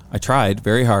 I tried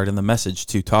very hard in the message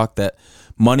to talk that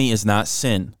money is not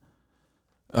sin.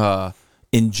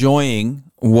 Enjoying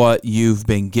what you've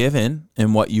been given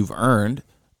and what you've earned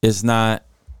is not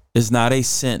a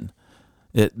sin.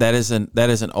 That is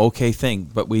an okay thing.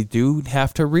 But we do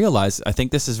have to realize, I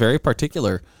think this is very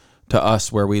particular to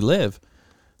us where we live,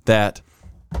 that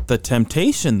the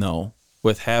temptation, though,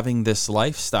 with having this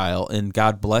lifestyle and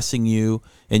God blessing you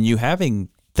and you having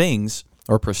things,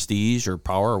 or prestige or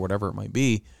power or whatever it might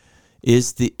be,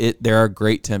 is there are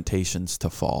great temptations to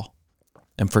fall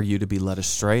and for you to be led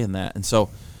astray in that. And so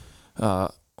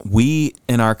we,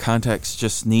 in our context,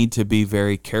 just need to be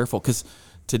very careful, because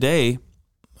today,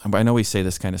 I know we say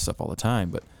this kind of stuff all the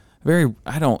time, but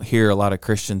I don't hear a lot of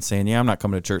Christians saying, yeah, I'm not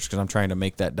coming to church because I'm trying to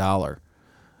make that dollar.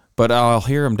 But I'll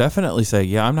hear them definitely say,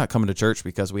 yeah, I'm not coming to church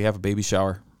because we have a baby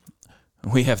shower.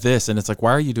 We have this. And it's like,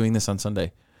 why are you doing this on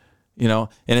Sunday? You know,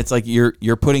 and it's like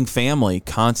you're putting family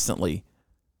constantly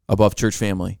above church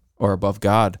family or above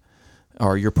God,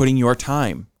 or you're putting your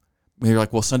time. You're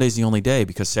like, well, Sunday's the only day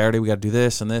because Saturday we got to do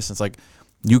this and this. And it's like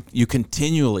you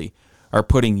continually are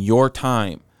putting your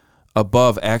time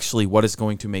above actually what is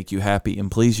going to make you happy and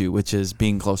please you, which is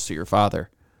being close to your Father,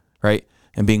 right?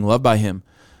 And being loved by Him.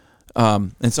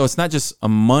 And so it's not just a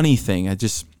money thing, a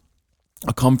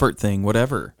comfort thing,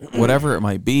 whatever it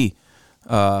might be.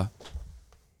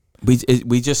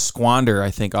 We just squander,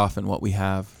 I think, often what we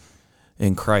have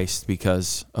in Christ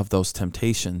because of those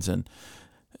temptations. And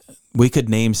we could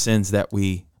name sins that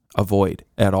we avoid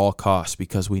at all costs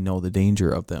because we know the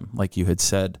danger of them. Like you had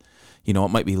said, you know, it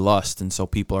might be lust. And so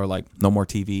people are like, no more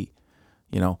TV,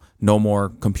 you know, no more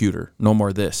computer, no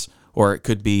more this. Or it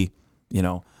could be, you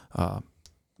know,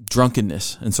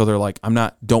 drunkenness. And so they're like,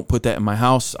 don't put that in my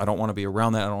house. I don't want to be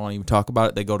around that. I don't want to even talk about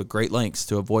it. They go to great lengths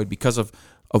to avoid because of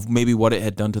maybe what it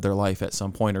had done to their life at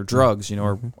some point, or drugs, you know,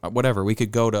 or whatever. We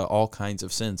could go to all kinds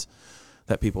of sins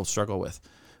that people struggle with.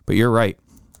 But you're right.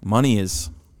 Money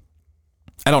is,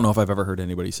 I don't know if I've ever heard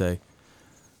anybody say,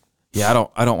 yeah,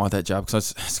 I don't want that job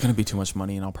because it's going to be too much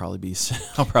money and I'll probably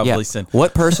sin.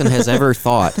 What person has ever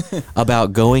thought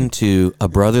about going to a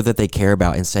brother that they care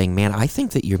about and saying, man, I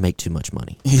think that you make too much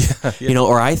money. Yeah. You know,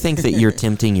 or I think that you're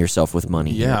tempting yourself with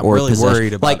money. Yeah, or I'm really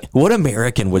worried about like, what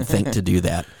American would think to do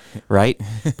that, right?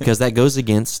 Because that goes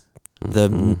against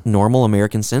the normal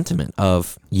American sentiment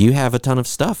of, you have a ton of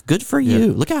stuff. Good for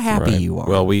you. Look how happy you are.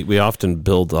 Well, we often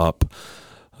build up,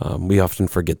 we often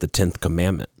forget the 10th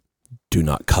commandment. Do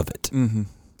not covet. Mm-hmm.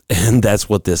 And that's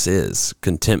what this is.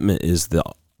 Contentment is the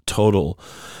total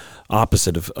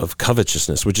opposite of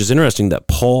covetousness, which is interesting that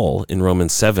Paul in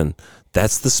Romans 7,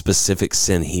 that's the specific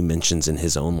sin he mentions in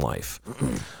his own life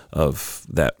of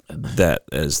that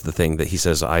as the thing that he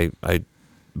says, I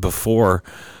before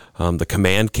the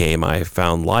command came, I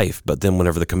found life, but then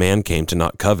whenever the command came to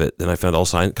not covet, then I found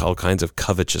all kinds of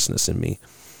covetousness in me.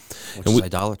 Which is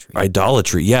idolatry.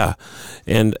 Idolatry, yeah.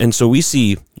 And so we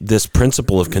see this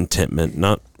principle of contentment,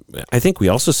 I think we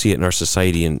also see it in our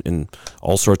society in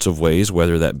all sorts of ways,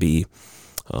 whether that be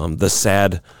the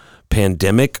sad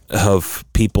pandemic of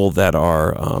people that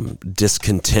are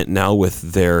discontent now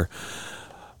with their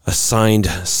assigned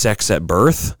sex at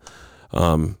birth,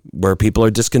 where people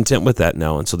are discontent with that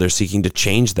now, and so they're seeking to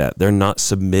change that. They're not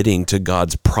submitting to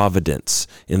God's providence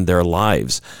in their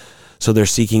lives. So they're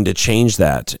seeking to change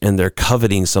that, and they're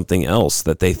coveting something else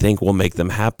that they think will make them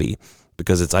happy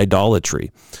because it's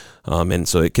idolatry. And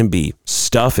so it can be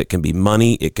stuff, it can be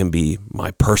money, it can be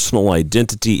my personal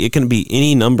identity, it can be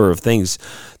any number of things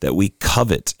that we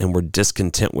covet and we're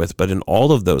discontent with. But in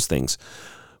all of those things,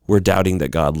 we're doubting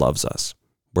that God loves us.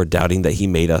 We're doubting that He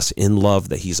made us in love,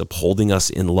 that He's upholding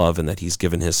us in love, and that He's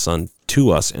given His Son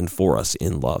to us and for us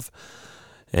in love.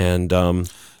 And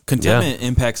contentment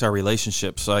impacts our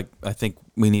relationships. So I think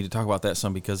we need to talk about that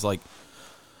some, because I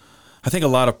think a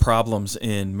lot of problems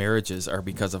in marriages are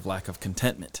because of lack of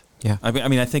contentment. Yeah. I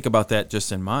mean, I think about that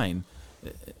just in mine.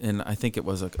 And I think it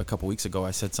was a couple weeks ago,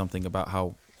 I said something about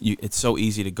how it's so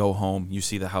easy to go home, you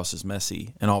see the house is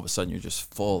messy, and all of a sudden you're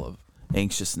just full of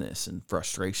anxiousness and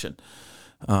frustration.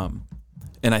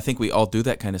 And I think we all do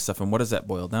that kind of stuff. And what does that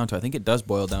boil down to? I think it does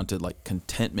boil down to like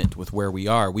contentment with where we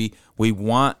are. We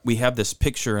have this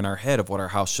picture in our head of what our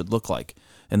house should look like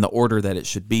and the order that it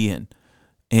should be in.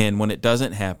 And when it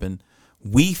doesn't happen,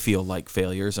 we feel like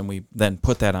failures, and we then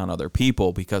put that on other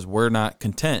people because we're not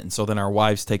content. And so then our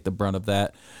wives take the brunt of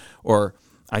that. Or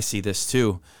I see this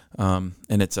too, and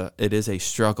it is a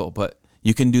struggle, but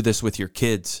you can do this with your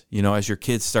kids. You know, as your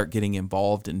kids start getting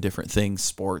involved in different things,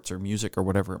 sports or music or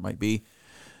whatever it might be.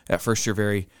 At first, you're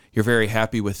very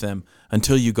happy with them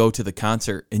until you go to the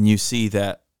concert and you see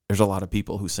that there's a lot of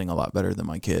people who sing a lot better than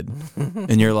my kid,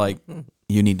 and you're like,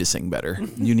 you need to sing better.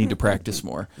 You need to practice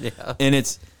more. Yeah. And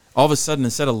it's all of a sudden,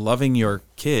 instead of loving your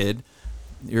kid,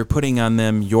 you're putting on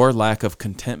them your lack of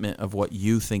contentment of what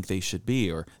you think they should be.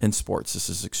 Or in sports, this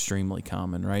is extremely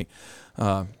common, right?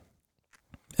 And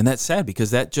that's sad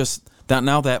because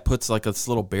that puts like this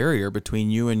little barrier between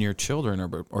you and your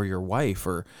children or your wife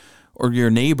or your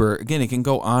neighbor. Again, it can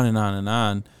go on and on and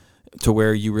on to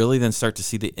where you really then start to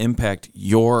see the impact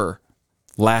your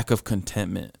lack of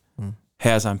contentment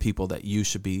has on people that you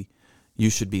should be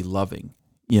loving,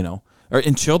 you know. Or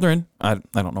in children, I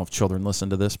don't know if children listen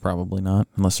to this, probably not,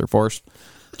 unless they're forced.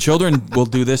 Children will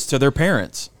do this to their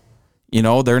parents. You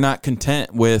know, they're not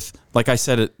content with, like I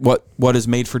said, what is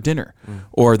made for dinner,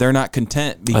 or they're not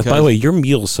content because. By the way, your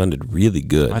meal sounded really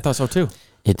good. I thought so too.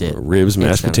 It did. Ribs,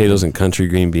 mashed potatoes, and country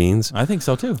green beans. I think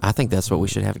so too. I think that's what we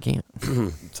should have at camp.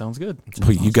 Sounds good.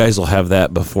 Well, you guys will have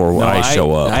that before I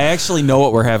show up. I actually know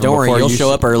what we're having. Don't worry, before you'll you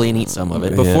show up early and eat some of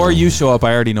it. Before you show up,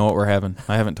 I already know what we're having.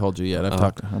 I haven't told you yet. I've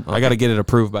talked. I got to get it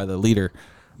approved by the leader,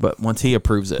 but once he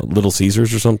approves it, Little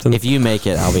Caesars or something. If you make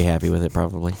it, I'll be happy with it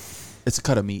probably. it's a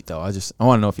cut of meat though. I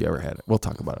want to know if you ever had it. We'll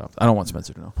talk about it. I don't want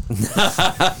Spencer to know.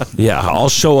 Yeah, I'll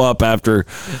show up after.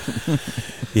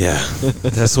 Yeah,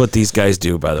 that's what these guys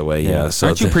do, by the way. Yeah. So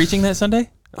aren't you preaching that Sunday?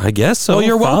 I guess so. Well,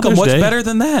 you're welcome. Father's What's Day. better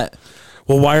than that?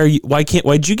 Well,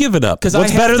 why'd you give it up? Because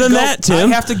what's better than that,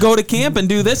 Tim? I have to go to camp and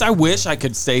do this. I wish I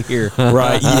could stay here.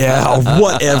 Right? Yeah.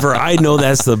 Whatever. I know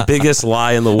that's the biggest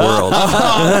lie in the world.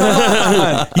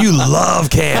 You love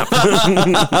camp.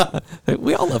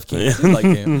 We all love camp. I do like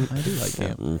camp. I do like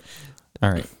camp.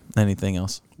 All right. Anything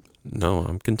else? No,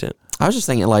 I'm content. I was just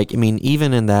thinking, like, I mean,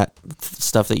 even in that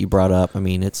stuff that you brought up, I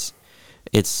mean, it's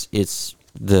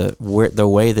the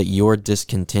way that your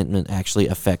discontentment actually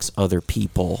affects other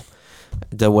people,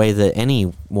 the way that any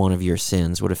one of your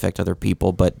sins would affect other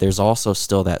people. But there's also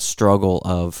still that struggle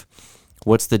of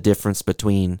what's the difference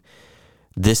between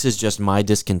this is just my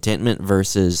discontentment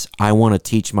versus I want to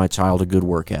teach my child a good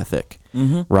work ethic,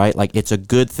 right? Like, it's a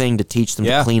good thing to teach them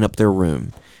to clean up their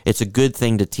room. It's a good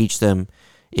thing to teach them,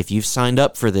 if you've signed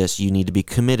up for this, you need to be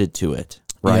committed to it,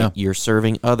 right? Yeah. You're You're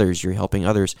serving others, you're helping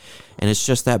others. And it's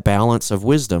just that balance of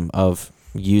wisdom of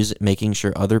making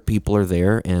sure other people are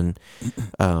there. And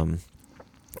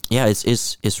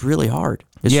it's really hard.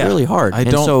 It's really hard. I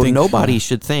don't so think nobody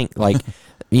should think like,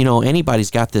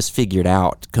 anybody's got this figured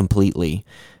out completely.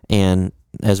 And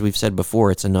as we've said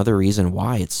before, it's another reason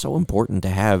why it's so important to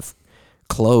have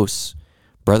close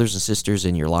brothers and sisters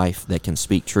in your life that can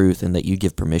speak truth and that you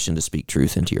give permission to speak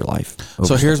truth into your life.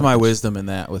 So here's my wisdom in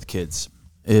that with kids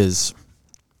is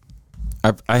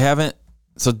I haven't,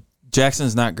 so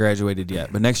Jackson's not graduated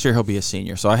yet, but next year he'll be a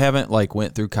senior. So I haven't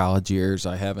went through college years.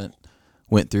 I haven't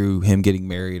went through him getting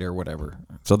married or whatever.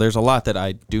 So there's a lot that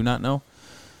I do not know.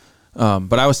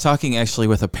 But I was talking actually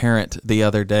with a parent the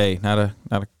other day, not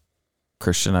a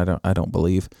Christian, I don't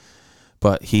believe,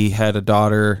 but he had a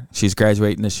daughter. She's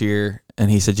graduating this year, and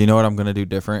he said, "You know what I'm going to do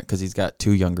different?" Because he's got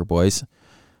two younger boys.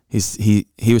 He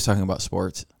was talking about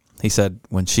sports. He said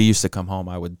when she used to come home,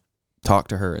 I would talk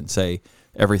to her and say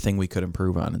everything we could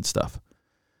improve on and stuff.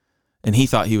 And he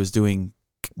thought he was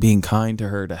being kind to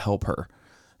her to help her.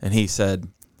 And he said,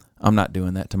 "I'm not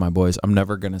doing that to my boys. I'm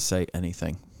never going to say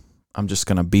anything. I'm just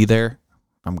going to be there.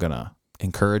 I'm going to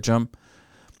encourage them."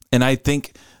 And I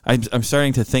think I'm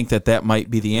starting to think that might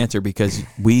be the answer, because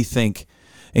we think,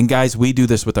 and guys, we do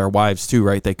this with our wives too,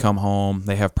 right? They come home,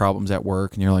 they have problems at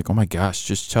work, and you're like, "Oh my gosh,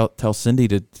 just tell Cindy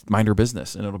to mind her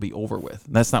business and it'll be over with."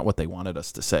 And that's not what they wanted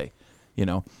us to say,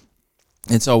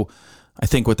 And so I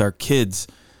think with our kids,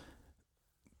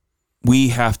 we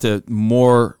have to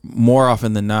more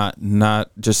often than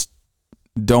not just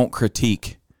don't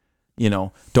critique.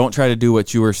 Don't try to do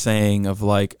what you were saying of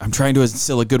like, I'm trying to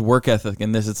instill a good work ethic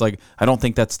in this. It's like, I don't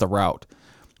think that's the route.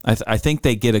 I think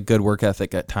they get a good work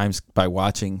ethic at times by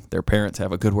watching their parents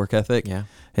have a good work ethic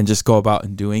and just go about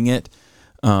and doing it.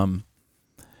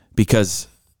 Because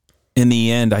in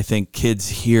the end, I think kids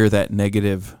hear that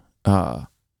negative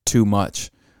too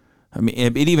much. I mean,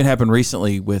 it even happened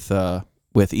recently with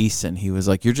Easton. He was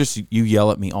like, you yell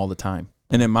at me all the time.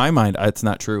 And in my mind, it's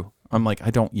not true. I'm like, I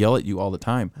don't yell at you all the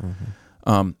time.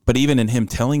 Mm-hmm. But even in him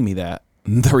telling me that,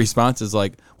 the response is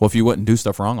like, well, if you wouldn't do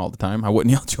stuff wrong all the time, I wouldn't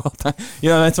yell at you all the time.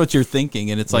 That's what you're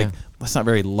thinking. And it's like, that's not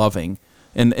very loving.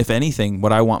 And if anything,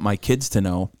 what I want my kids to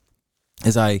know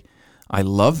is I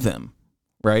love them,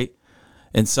 right?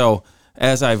 And so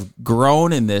as I've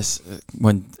grown in this,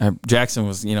 when Jackson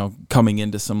was, coming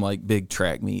into some like big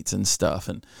track meets and stuff,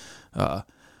 and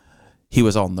he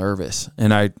was all nervous.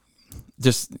 And I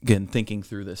just, again, thinking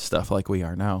through this stuff like we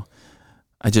are now,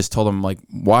 I just told him, like,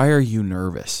 "Why are you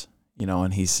nervous?"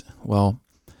 And he's, "Well,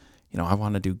 I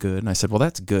want to do good." And I said, "Well,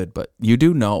 that's good, but you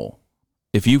do know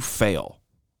if you fail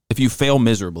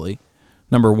miserably,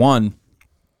 number one,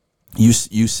 you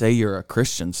say you're a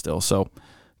Christian still, so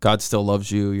God still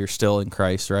loves you. You're still in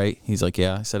Christ, right?" He's like,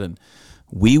 "Yeah." I said, "And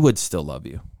we would still love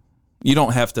you. You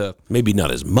don't have to." Maybe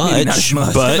not as much,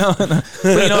 but but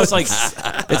it's like,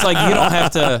 It's like you don't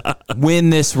have to win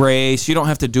this race. You don't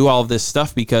have to do all of this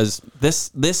stuff because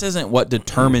this isn't what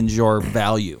determines your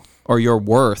value or your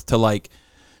worth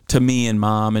to me and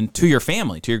mom and to your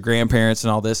family, to your grandparents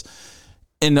and all this.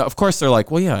 And of course they're like,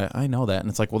 well, yeah, I know that. And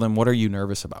it's like, well, then what are you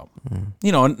nervous about?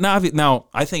 You know, now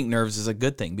I think nerves is a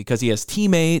good thing because he has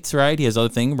teammates, right? He has other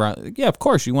things. Yeah, of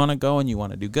course you want to go and you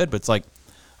want to do good, but it's like,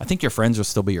 I think your friends will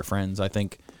still be your friends. I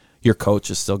think your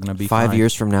coach is still going to be 5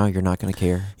 years from now, you're not going to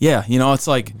care. Yeah, you know, it's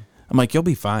like, I'm like, you'll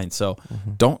be fine. So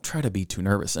don't try to be too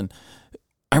nervous. And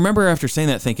I remember after saying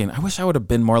that thinking, I wish I would have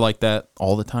been more like that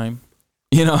all the time.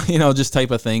 You know, just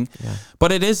type of thing. Yeah.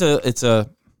 But it's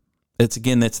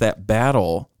that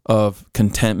battle of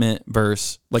contentment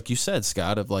versus, like you said,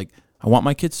 Scott, of like, I want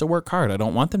my kids to work hard. I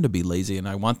don't want them to be lazy, and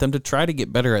I want them to try to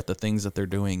get better at the things that they're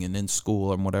doing and in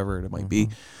school and whatever it might be.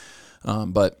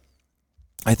 But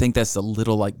I think that's a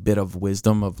little like bit of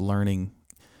wisdom of learning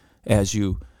as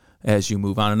you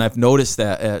move on. And I've noticed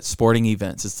that at sporting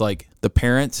events, it's like the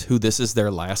parents who this is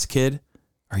their last kid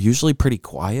are usually pretty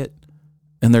quiet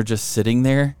and they're just sitting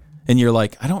there and you're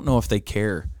like, I don't know if they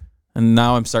care. And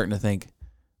now I'm starting to think,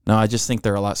 no, I just think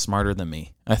they're a lot smarter than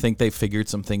me. I think they figured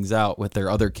some things out with their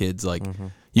other kids. Like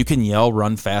you can yell,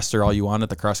 run faster all you want at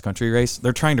the cross country race.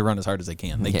 They're trying to run as hard as they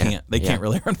can. They can't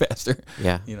really run faster.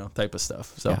 Yeah. You know, type of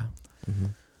stuff. So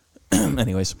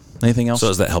anyways, anything else? So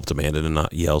has that helped Amanda to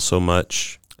not yell so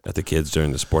much at the kids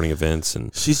during the sporting events?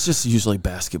 And she's just usually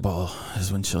basketball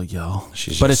is when she'll yell.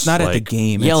 But it's not at the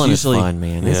game. Yelling it's usually, is fun,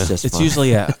 man. Yeah. It's fun.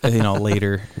 Usually at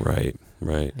later. Right.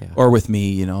 Yeah. Or with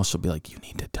me, you know, she'll be like, you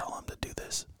need to tell him to do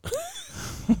this.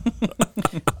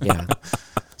 Yeah.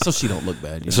 So she don't look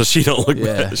bad. You know? So she don't look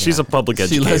bad. She's a public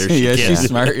educator. She's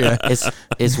smart. Yeah.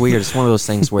 It's weird. It's one of those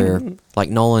things where,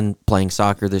 like Nolan playing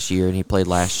soccer this year and he played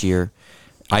last year,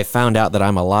 I found out that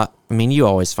I'm a lot. I mean, you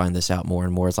always find this out more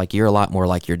and more. It's like you're a lot more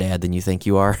like your dad than you think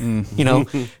you are, you know?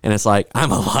 And it's like,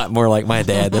 I'm a lot more like my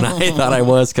dad than I thought I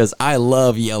was because I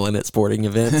love yelling at sporting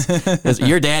events. 'Cause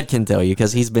your dad can tell you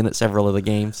because he's been at several of the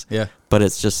games. Yeah. But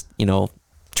it's just, you know,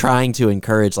 trying to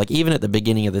encourage, like even at the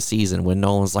beginning of the season when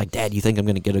Nolan's like, Dad, you think I'm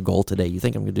going to get a goal today? You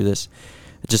think I'm going to do this?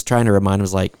 Just trying to remind him,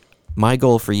 was like, my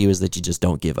goal for you is that you just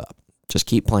don't give up. Just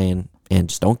keep playing and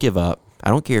just don't give up. I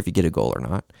don't care if you get a goal or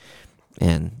not.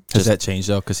 And has that changed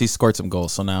though? Because he scored some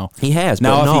goals, so now he has.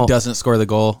 Now, if he doesn't score the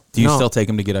goal, do you still take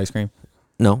him to get ice cream?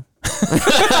 No.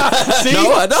 See?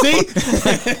 No, I don't.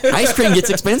 See? Ice cream gets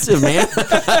expensive, man.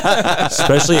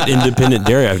 Especially at independent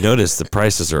dairy, I've noticed the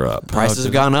prices are up. Prices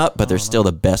have gone up, but they're still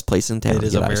the best place in town. It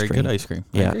is a very good ice cream.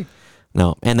 Yeah.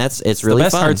 No, and it's really the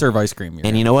best fun. hard serve ice cream.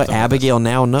 And you know what? Abigail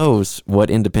now knows what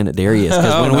independent dairy is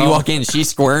because when we walk in, she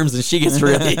squirms and she gets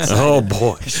really excited. Oh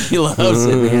boy, she loves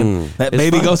it, man. That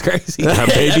baby goes crazy. That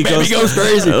baby goes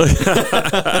crazy.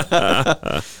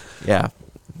 Yeah,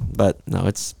 but no,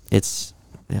 it's that's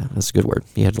a good word.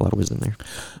 You had a lot of wisdom there.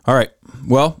 All right.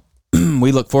 Well,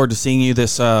 we look forward to seeing you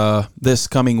this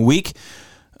coming week.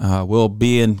 We'll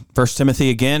be in 1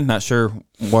 Timothy again. Not sure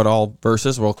what all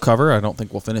verses we'll cover. I don't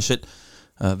think we'll finish it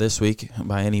this week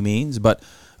by any means. But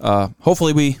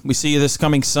hopefully we see you this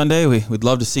coming Sunday. We'd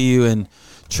love to see you in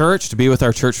church, to be with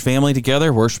our church family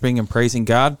together, worshiping and praising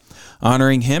God,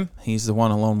 honoring Him. He's the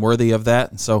one alone worthy of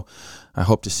that. And so I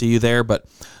hope to see you there. But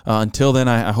until then,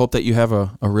 I hope that you have a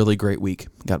really great week.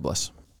 God bless.